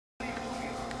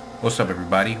What's up,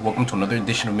 everybody? Welcome to another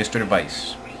edition of Mr.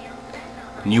 Device.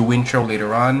 New intro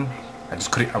later on.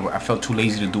 I felt too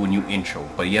lazy to do a new intro,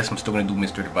 but yes, I'm still gonna do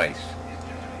Mr. Device.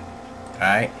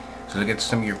 Alright, so let's get to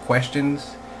some of your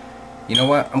questions. You know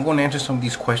what? I'm going to answer some of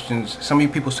these questions. Some of you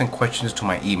people send questions to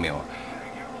my email.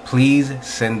 Please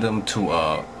send them to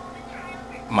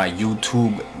my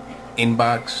YouTube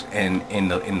inbox, and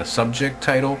in the subject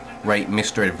title write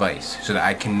Mr. Advice, so that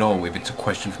I can know if it's a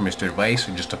question for Mr. Advice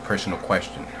or just a personal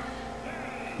question.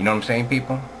 You know what I'm saying,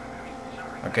 people?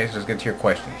 Okay, so let's get to your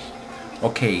questions.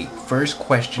 Okay, first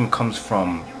question comes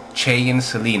from Chayan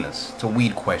Salinas. It's a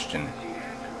weed question.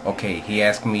 Okay, he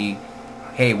asked me,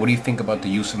 hey, what do you think about the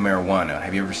use of marijuana?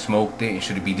 Have you ever smoked it, and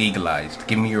should it be legalized?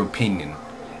 Give me your opinion.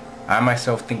 I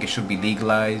myself think it should be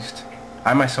legalized.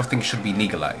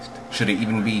 Should it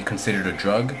even be considered a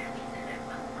drug?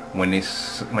 When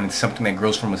it's something that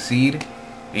grows from a seed?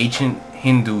 Ancient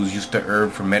Hindus used the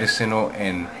herb for medicinal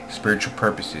and spiritual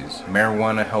purposes.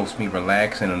 Marijuana helps me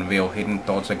relax and unveil hidden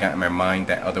thoughts I got in my mind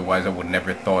that otherwise I would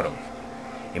never have thought of.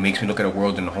 It makes me look at the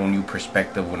world in a whole new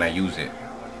perspective when I use it.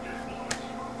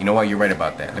 You know what? You're right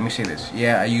about that. Let me say this.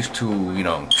 Yeah, I used to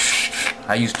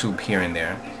here and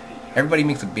there. Everybody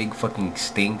makes a big fucking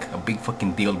stink, a big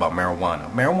fucking deal about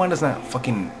marijuana. Marijuana's not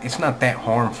fucking, it's not that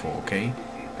harmful, okay?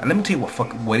 And let me tell you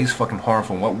what is fucking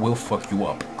harmful and what will fuck you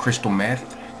up. Crystal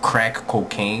meth, crack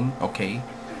cocaine, okay?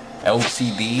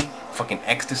 LSD, fucking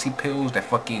ecstasy pills that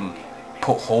fucking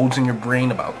put holes in your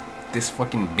brain about this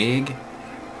fucking big.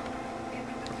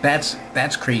 That's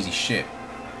crazy shit.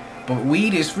 But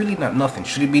weed is really not nothing.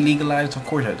 Should it be legalized? Of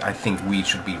course I think weed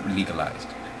should be legalized.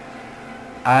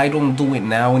 I don't do it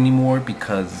now anymore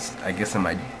because I guess of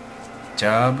my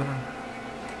job,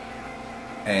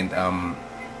 and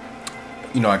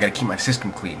you know, I gotta keep my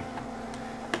system clean.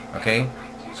 Okay,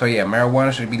 so yeah,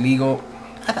 marijuana, should it be legal?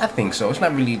 I think so. It's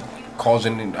not really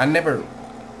causing.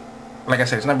 Like I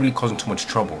said, it's not really causing too much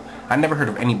trouble. I never heard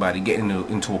of anybody getting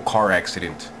into a car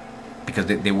accident because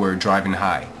they were driving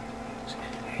high.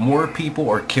 More people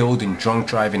are killed in drunk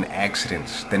driving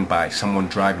accidents than by someone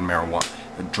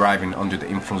driving under the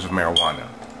influence of marijuana.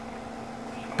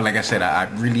 But like I said, I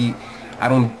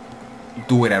don't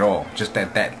do it at all. Just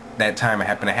that time I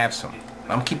happen to have some.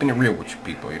 I'm keeping it real with you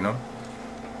people, you know.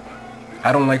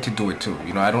 I don't like to do it too,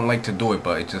 you know. I don't like to do it,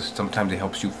 but it just sometimes it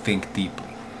helps you think deeply.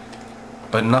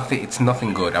 But it's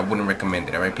nothing good. I wouldn't recommend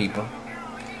it, alright, people?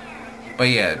 But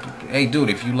yeah, hey dude,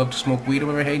 if you love to smoke weed or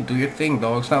whatever, hey, do your thing,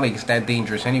 dog. It's not like it's that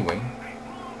dangerous anyway.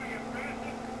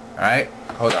 Alright,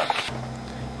 hold on.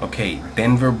 Okay,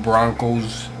 Denver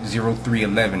Broncos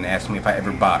 0311 asked me if I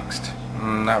ever boxed.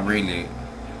 Not really.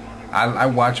 I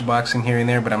watch boxing here and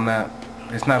there, but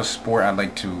it's not a sport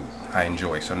I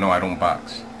enjoy, so no, I don't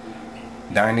box.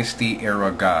 Dynasty Era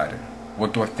God.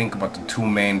 What do I think about the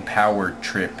two-man power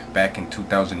trip back in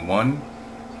 2001?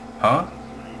 Huh?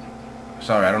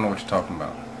 Sorry, I don't know what you're talking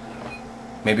about.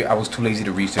 Maybe I was too lazy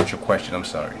to research your question, I'm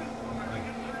sorry.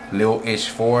 Lil Ish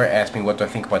 4 asked me what do I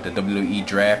think about the WWE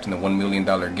draft and the $1 million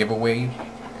giveaway.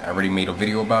 I already made a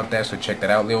video about that, so check that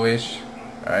out, Lil Ish.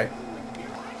 Alright.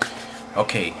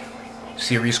 Okay,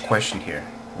 serious question here.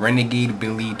 Renegade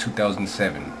Billy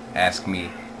 2007 asked me,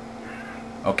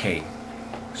 okay,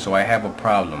 so I have a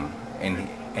problem, and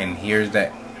here's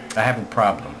that. I have a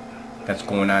problem that's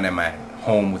going on at my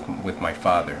home with my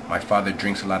father. My father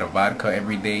drinks a lot of vodka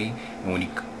every day, and when he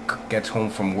gets home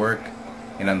from work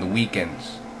and on the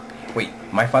weekends. Wait,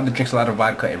 my father drinks a lot of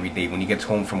vodka every day when he gets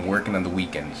home from work and on the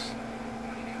weekends.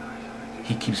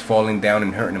 He keeps falling down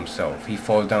and hurting himself. He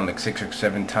falls down like 6 or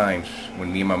 7 times.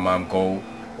 When me and my mom go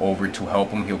over to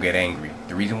help him, he'll get angry.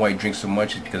 The reason why he drinks so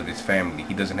much is because of his family.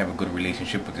 He doesn't have a good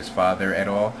relationship with his father at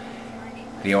all.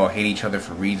 They all hate each other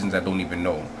for reasons I don't even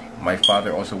know. My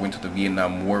father also went to the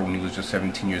Vietnam War when he was just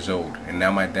 17 years old. And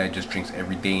now my dad just drinks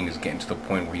every day and is getting to the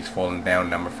point where he's falling down,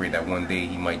 and I'm afraid that one day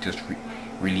he might just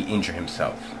really injure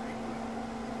himself.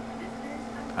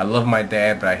 I love my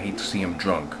dad, but I hate to see him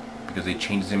drunk because it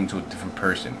changes him into a different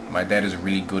person. My dad is a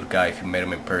really good guy if you met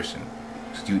him in person.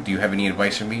 So do you have any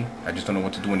advice for me? I just don't know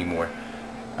what to do anymore.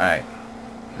 Alright,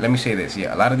 let me say this.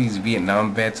 Yeah, a lot of these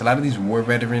Vietnam vets, a lot of these war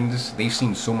veterans, they've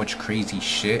seen so much crazy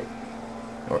shit,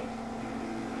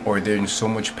 or they're in so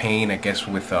much pain, I guess,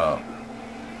 with not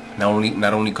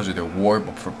only because of their war,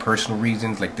 but for personal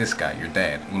reasons. Like this guy, your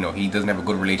dad, you know, he doesn't have a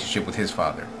good relationship with his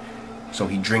father, so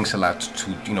he drinks a lot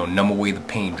to, you know, numb away the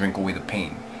pain, drink away the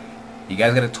pain. You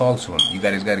guys gotta talk to him. You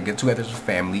guys gotta get together as a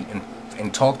family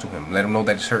and talk to him. Let him know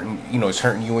that it's hurting, you know, it's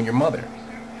hurting you and your mother.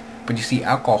 But you see,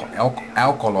 alcoholism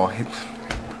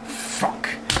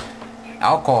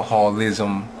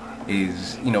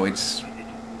is, you know, it's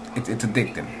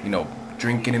addicting. You know,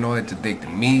 drinking and all that's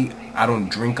addicting. Me, I don't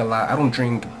drink a lot. I don't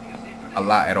drink a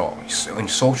lot at all. So in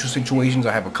social situations,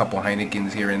 I have a couple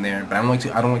Heinekens here and there, but I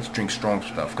don't like to drink strong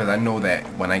stuff because I know that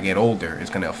when I get older, it's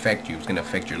gonna affect you. It's gonna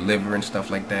affect your liver and stuff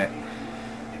like that.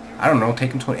 I don't know.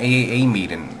 Take him to an AAA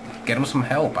meeting. Get him some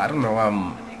help. I don't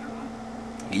know.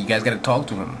 You guys gotta talk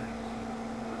to him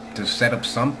to set up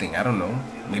something. I don't know.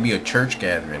 Maybe a church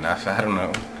gathering. I don't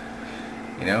know.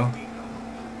 You know.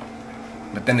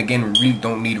 But then again, we really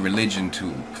don't need religion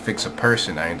to fix a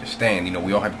person. I understand. You know,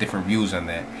 we all have different views on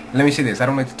that. Let me say this. I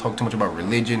don't like to talk too much about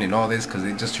religion and all this because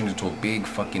it just turns into a big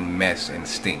fucking mess and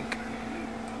stink.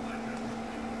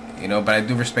 You know, but I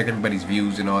do respect everybody's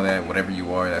views and all that. Whatever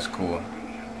you are, that's cool.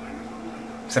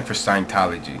 Except for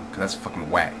Scientology, because that's fucking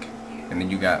whack. And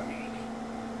then you got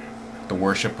the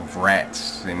worship of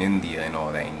rats in India and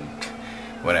all that. And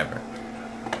whatever.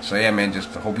 So yeah, man, just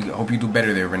hope you do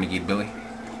better there, Renegade Billy.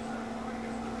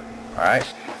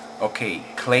 Alright, okay,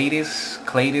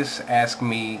 Claytis asked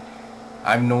me,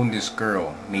 I've known this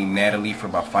girl named Natalie for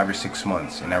about 5 or 6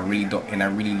 months, and I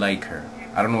really like her.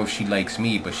 I don't know if she likes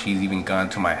me, but she's even gone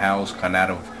to my house, gone out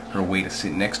of her way to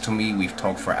sit next to me. We've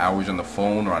talked for hours on the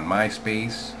phone or on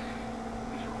MySpace.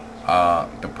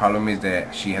 The problem is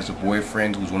that she has a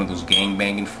boyfriend who's one of those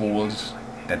gangbanging fools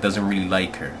that doesn't really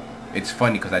like her. It's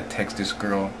funny because I text this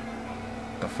girl.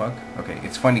 The fuck? Okay,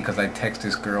 it's funny because I text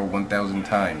this girl 1,000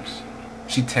 times.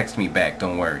 She texts me back,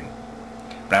 don't worry.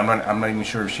 But I'm not even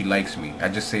sure if she likes me. I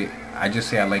just say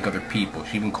I like other people.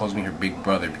 She even calls me her big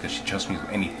brother because she trusts me with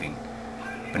anything.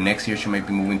 But next year she might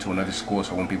be moving to another school,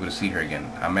 so I won't be able to see her again.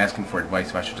 I'm asking for advice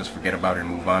if I should just forget about her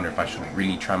and move on, or if I should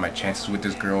really try my chances with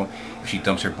this girl if she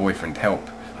dumps her boyfriend. Help.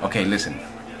 Okay, listen.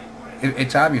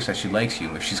 It's obvious that she likes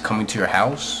you. If she's coming to your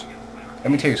house, let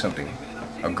me tell you something.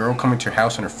 A girl coming to your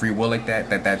house on her free will like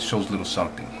that shows little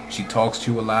something. She talks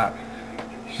to you a lot.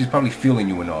 She's probably feeling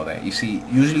you and all that. You see,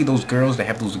 usually those girls that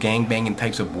have those gangbanging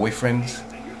types of boyfriends,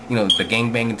 you know, the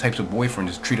gangbanging types of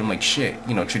boyfriends treat them like shit.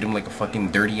 You know, treat them like a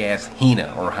fucking dirty ass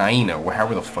hyena or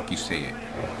however the fuck you say it.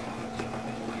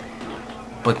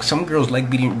 But some girls like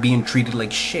being treated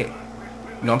like shit.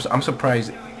 You know, I'm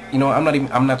surprised. You know,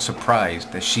 I'm not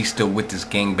surprised that she's still with this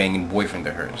gangbanging boyfriend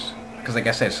of hers. Because like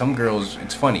I said, some girls,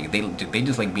 it's funny, they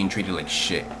just like being treated like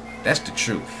shit. That's the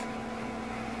truth.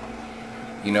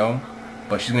 You know?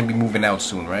 But she's going to be moving out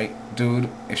soon, right? Dude,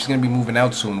 if she's going to be moving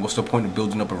out soon, what's the point of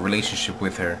building up a relationship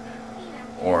with her?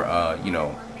 Or, you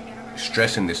know,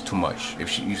 stressing this too much?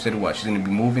 If you said what? She's going to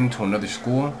be moving to another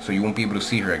school, so you won't be able to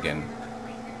see her again.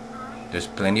 There's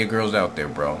plenty of girls out there,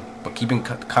 bro. But keep in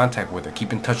contact with her.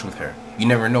 Keep in touch with her. You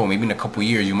never know. Maybe in a couple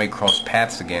years, you might cross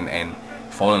paths again and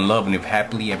fall in love and live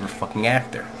happily ever fucking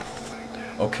after.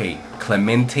 Okay,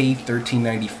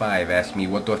 Clemente1395 asked me,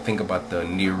 what do I think about the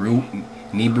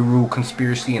Nibiru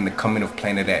conspiracy and the coming of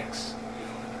Planet X?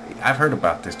 I've heard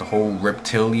about this, the whole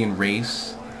reptilian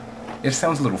race. It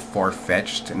sounds a little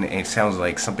far-fetched, and it sounds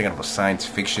like something out of a science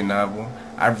fiction novel.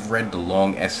 I've read the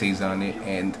long essays on it,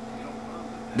 and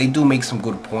they do make some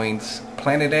good points.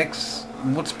 Planet X?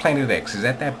 What's Planet X? Is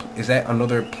that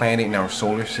another planet in our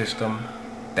solar system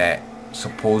that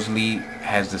supposedly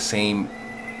has the same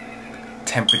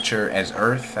temperature as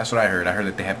Earth? That's what I heard. I heard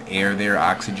that they have air there,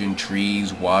 oxygen,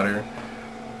 trees, water.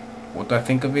 What do I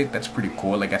think of it? That's pretty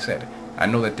cool. Like I said, I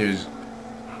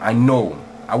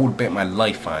would bet my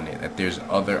life on it that there's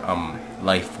other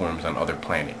life forms on other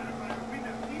planets.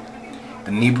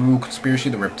 The Nibiru conspiracy,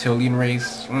 the reptilian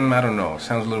race, I don't know. It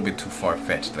sounds a little bit too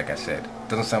far-fetched, like I said. It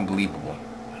doesn't sound believable.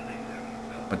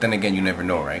 But then again, you never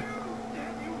know, right?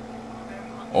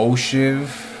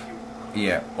 Oshiv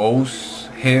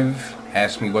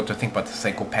asked me what to think about the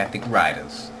Psychopathic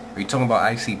Riders. Are you talking about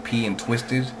ICP and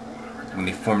Twisted? When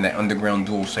they formed that underground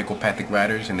duo, Psychopathic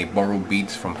Riders, and they borrow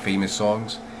beats from famous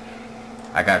songs?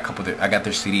 I got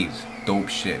their CDs. Dope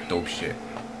shit, dope shit.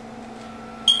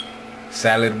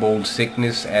 Salad Bowl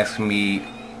Sickness asked me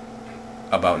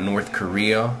about North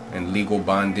Korea and legal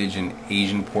bondage in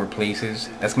Asian poor places.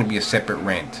 That's going to be a separate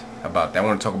rant about that. I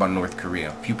want to talk about North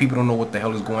Korea. If you people don't know what the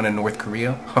hell is going on in North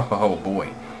Korea, oh boy.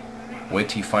 Wait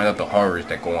till you find out the horrors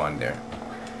that go on there.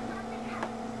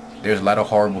 There's a lot of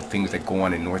horrible things that go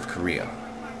on in North Korea.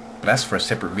 But that's for a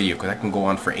separate video, because I can go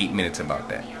on for 8 minutes about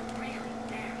that.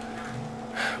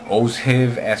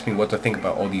 Ozhiv asked me what to think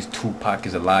about all these Tupac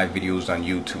is alive videos on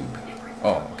YouTube.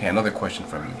 Oh, okay, another question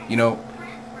from you. You know,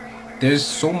 there's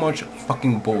so much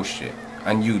fucking bullshit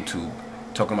on YouTube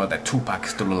talking about that Tupac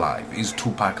is still alive. Is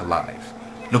Tupac alive?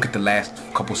 Look at the last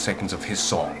couple seconds of his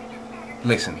song.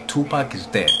 Listen, Tupac is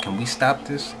dead. Can we stop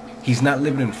this? He's not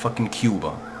living in fucking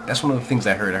Cuba. That's one of the things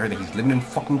I heard. I heard that he's living in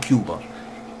fucking Cuba.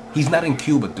 He's not in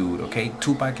Cuba, dude, okay?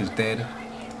 Tupac is dead.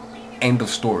 End of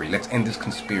story. Let's end this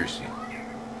conspiracy.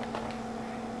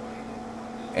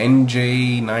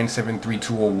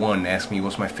 NJ973201 asked me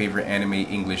what's my favorite anime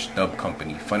English dub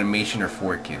company, Funimation or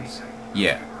 4Kids.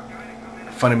 Yeah,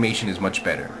 Funimation is much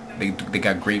better. They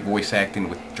got great voice acting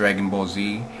with Dragon Ball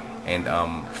Z and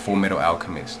Full Metal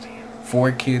Alchemist.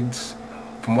 4Kids,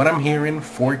 from what I'm hearing,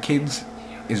 4Kids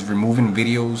is removing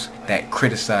videos that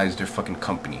criticize their fucking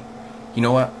company. You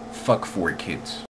know what? Fuck 4Kids.